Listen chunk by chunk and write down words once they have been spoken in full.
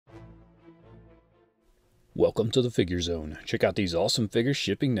Welcome to the Figure Zone. Check out these awesome figures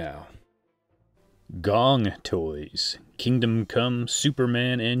shipping now. Gong Toys, Kingdom Come,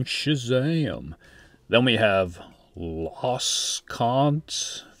 Superman, and Shazam. Then we have Lost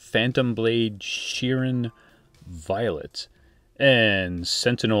Cons, Phantom Blade, Sheeran, Violet, and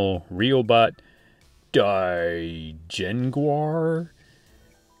Sentinel, Riobot, Digenguar,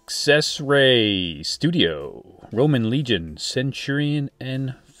 Xess-Ray, Studio, Roman Legion, Centurion,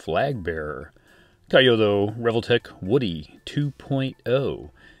 and Flagbearer. Kaiyodo, Reveltech, Woody 2.0.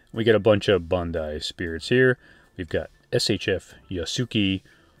 We got a bunch of Bandai spirits here. We've got SHF, Yasuki,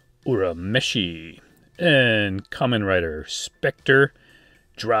 Urameshi, and Kamen Rider, Spectre,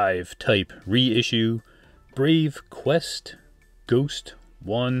 Drive Type Reissue, Brave Quest, Ghost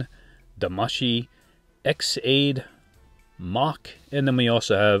 1, Damashi, X-Aid, Mach, and then we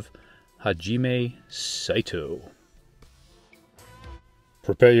also have Hajime Saito.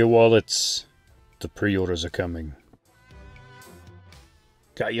 Prepare your wallets. The pre-orders are coming.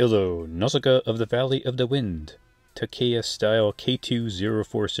 Kaiyodo, Nausicaa of the Valley of the Wind, Takeya style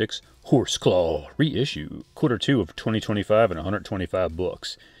K2046 Horseclaw reissue, Q2 of 2025 and 125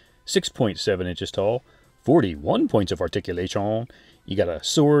 books. 6.7 inches tall, 41 points of articulation. You got a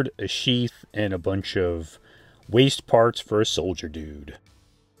sword, a sheath, and a bunch of waist parts for a soldier dude.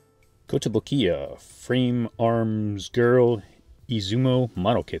 Kotobukiya, Frame Arms Girl, Izumo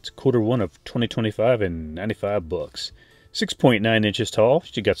Model Kits, Q1 of 2025 and 95 bucks. 6.9 inches tall.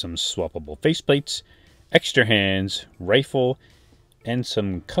 She got some swappable faceplates, extra hands, rifle, and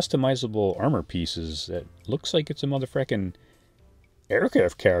some customizable armor pieces that looks like it's a motherfucking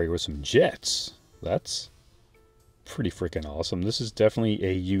aircraft carrier with some jets. That's pretty freaking awesome. This is definitely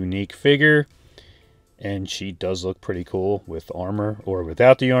a unique figure, and she does look pretty cool with armor or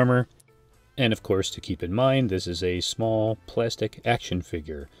without the armor. And of course, to keep in mind, this is a small plastic action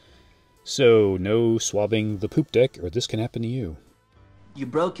figure. So, no swabbing the poop deck or this can happen to you. You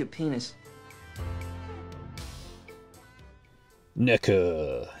broke your penis.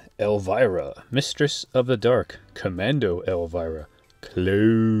 NECA, Elvira, Mistress of the Dark, Commando Elvira,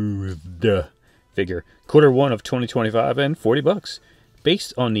 clothed figure, Q1 of 2025 and 40 bucks.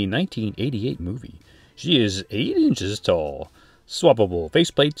 Based on the 1988 movie. She is 8 inches tall. Swappable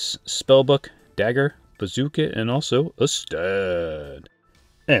faceplates, spellbook, dagger, bazooka, and also a stud.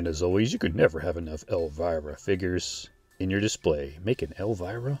 And as always, you could never have enough Elvira figures in your display. Make an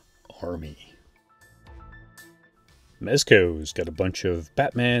Elvira army. Mezco's got a bunch of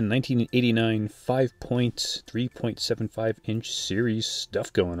Batman 1989 5 points, 3.75 inch series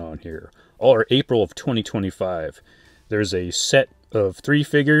stuff going on here. All are April of 2025. There's a set of 3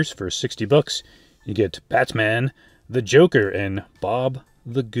 figures for 60 bucks. You get Batman, the Joker, and Bob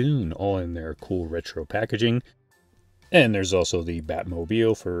the Goon, all in their cool retro packaging. And there's also the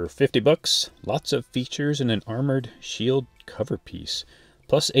Batmobile for 50 bucks. Lots of features and an armored shield cover piece.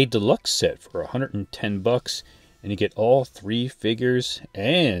 Plus a deluxe set for 110 bucks. And you get all 3 figures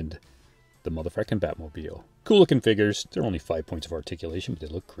and the motherfucking Batmobile. Cool looking figures. They're only 5 points of articulation, but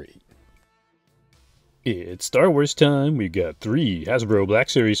they look great. It's Star Wars time. We've got 3 Hasbro Black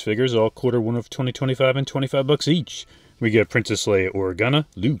Series figures, all Q1 of 2025 and 25 bucks each. We got Princess Leia Organa,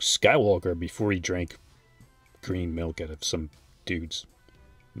 Luke Skywalker before he drank green milk out of some dude's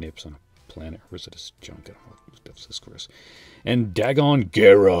nips on a planet. Or is it his junk? I don't know what stuff's this gross. And Dagon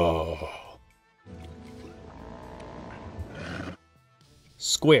Gera.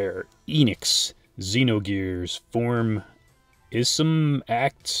 Square Enix Xenogears Form Ism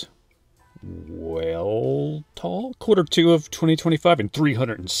Act well tall, Q2 of 2025 and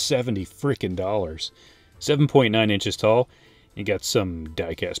 $370 freaking dollars. 7.9 inches tall. You got some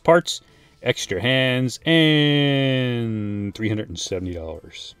die-cast parts, extra hands, and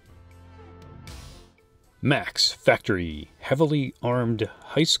 $370. Max Factory Heavily Armed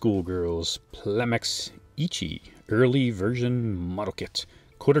High School Girls Plamex Ichi Early Version Model Kit,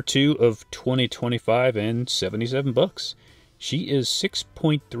 Q2 of 2025 and 77 bucks. She is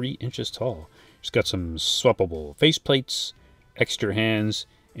 6.3 inches tall. She's got some swappable faceplates, extra hands,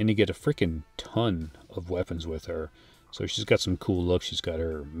 and you get a freaking ton of weapons with her. So she's got some cool looks. She's got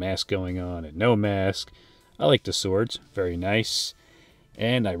her mask going on and no mask. I like the swords. Very nice.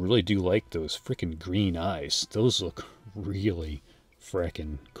 And I really do like those freaking green eyes. Those look really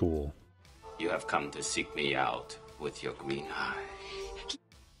freaking cool. You have come to seek me out with your green eye.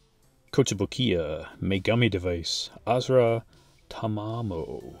 Kotobukiya Megami Device Azura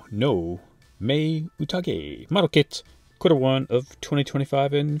Tamamo no Mei Utage Model Kit, Q1 of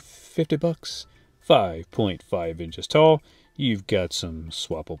 2025 and 50 bucks. 5.5 inches tall. You've got some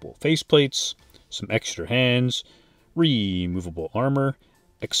swappable faceplates, some extra hands, removable armor,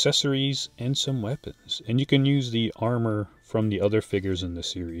 accessories, and some weapons. And you can use the armor from the other figures in the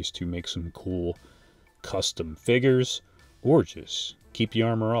series to make some cool custom figures, or just keep the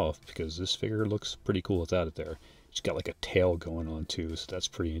armor off, because this figure looks pretty cool without it there. It's got like a tail going on too, so that's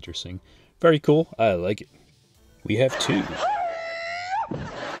pretty interesting. Very cool. I like it. We have two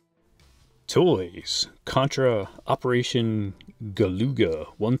toys. Contra Operation Galuga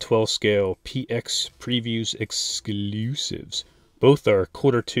 1/12 scale PX previews exclusives. Both are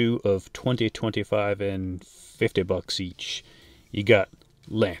Q2 of 2025 and $50 each. You got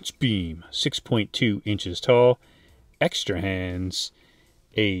Lance Beam, 6.2 inches tall, extra hands,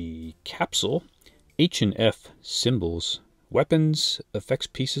 a capsule, H&F symbols, weapons, effects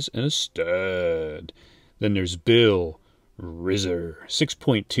pieces, and a stud. Then there's Bill Rizzer,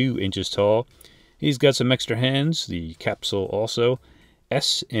 6.2 inches tall. He's got some extra hands, the capsule also,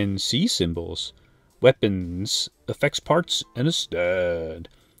 S and C symbols, weapons, effects parts, and a stud.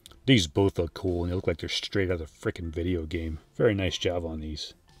 These both look cool, and they look like they're straight out of a freaking video game. Very nice job on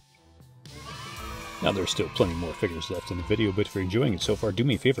these. Now, there's still plenty more figures left in the video, but if you're enjoying it so far, do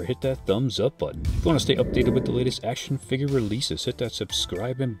me a favor, hit that thumbs up button. If you want to stay updated with the latest action figure releases, hit that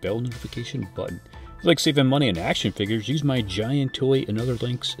subscribe and bell notification button. If you like saving money on action figures, use my giant toy and other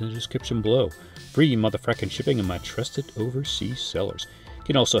links in the description below. Free motherfucking shipping and my trusted overseas sellers. You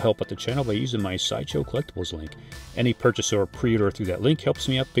can also help out the channel by using my Sideshow Collectibles link. Any purchase or pre-order through that link helps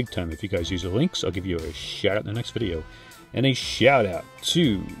me out big time. If you guys use the links, I'll give you a shout out in the next video. And a shout out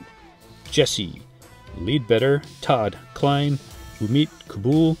to Jesse Leadbetter, Todd Klein, Umit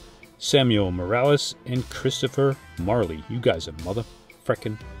Kabul, Samuel Morales, and Christopher Marley. You guys are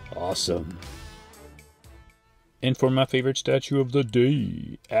motherfucking awesome. And for my favorite statue of the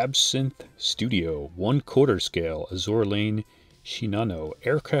day, Absinthe Studio, 1/4 scale, Azur Lane Shinano,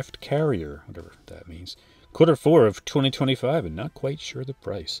 aircraft carrier, whatever that means. Q4 of 2025, and not quite sure the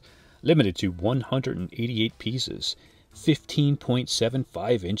price. Limited to 188 pieces,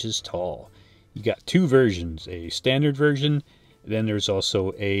 15.75 inches tall. You got two versions, a standard version, then there's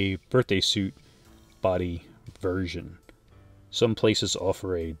also a birthday suit body version. Some places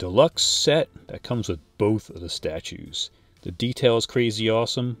offer a deluxe set that comes with both of the statues. The detail is crazy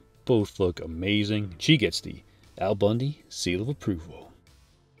awesome, both look amazing. She gets the Al Bundy seal of approval.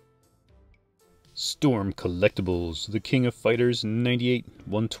 Storm Collectibles, the King of Fighters 98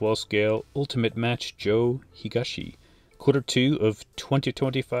 1/12 scale Ultimate Match Joe Higashi. Q2 of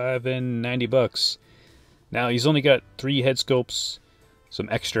 2025 and $90. Now he's only got 3 head sculpts, some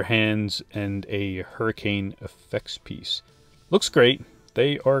extra hands, and a hurricane effects piece. Looks great.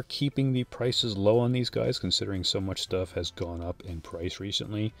 They are keeping the prices low on these guys, considering so much stuff has gone up in price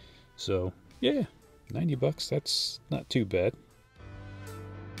recently. So yeah, $90, that's not too bad.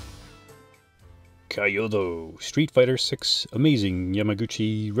 Kaiyodo, Street Fighter 6 Amazing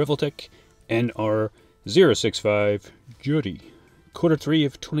Yamaguchi Revoltech NR065 Judy. Q3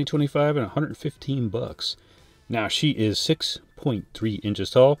 of 2025 and $115. Now she is 6.3 inches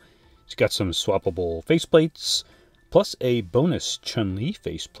tall. She's got some swappable faceplates, plus a bonus Chun-Li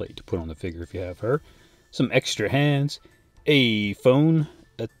faceplate to put on the figure if you have her. Some extra hands, a phone,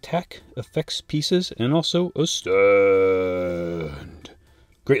 attack effects pieces, and also a stud.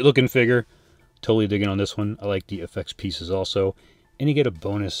 Great looking figure. Totally digging on this one. I like the effects pieces also. And you get a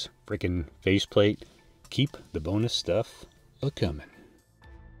bonus freaking faceplate. Keep the bonus stuff a-coming.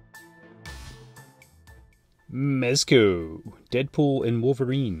 Mezco, Deadpool and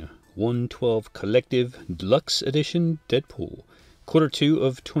Wolverine, 1/12 Collective Deluxe Edition Deadpool. Q2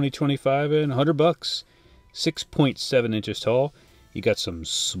 of 2025 and $100. 6.7 inches tall. You got some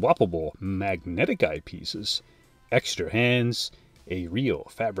swappable magnetic eye pieces, extra hands, a real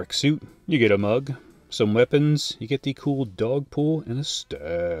fabric suit. You get a mug, some weapons. You get the cool dog pool and a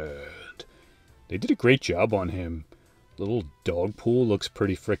stud. They did a great job on him. The little dog pool looks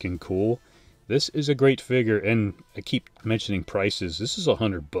pretty freaking cool. This is a great figure, and I keep mentioning prices. This is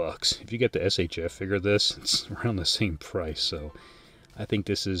 $100. If you get the SHF figure of this, it's around the same price, so I think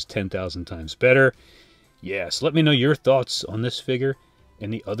this is 10,000 times better. Yes, let me know your thoughts on this figure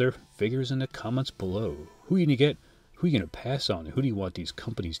and the other figures in the comments below. Who are you going to get? Who are you going to pass on? And who do you want these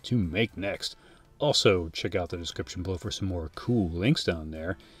companies to make next? Also, check out the description below for some more cool links down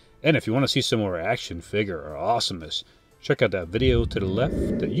there. And if you want to see some more action figure or awesomeness, check out that video to the left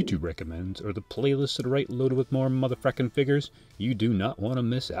that YouTube recommends, or the playlist to the right loaded with more motherfucking figures you do not want to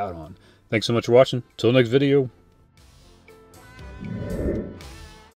miss out on. Thanks so much for watching. Till next video,